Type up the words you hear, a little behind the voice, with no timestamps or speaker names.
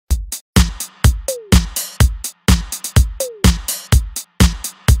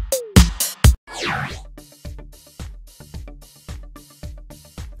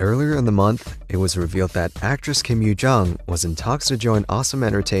Earlier in the month, it was revealed that actress Kim Yoo Jung was in talks to join Awesome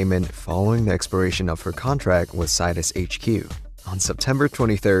Entertainment following the expiration of her contract with Sidus HQ. On September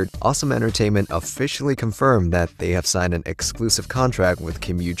 23rd, Awesome Entertainment officially confirmed that they have signed an exclusive contract with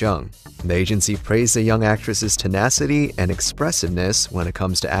Kim Yoo Jung. The agency praised the young actress's tenacity and expressiveness when it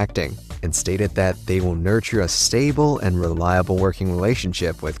comes to acting, and stated that they will nurture a stable and reliable working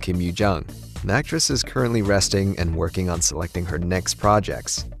relationship with Kim Yoo Jung. The actress is currently resting and working on selecting her next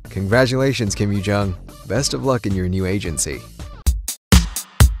projects. Congratulations, Kim Yoo Jung. Best of luck in your new agency.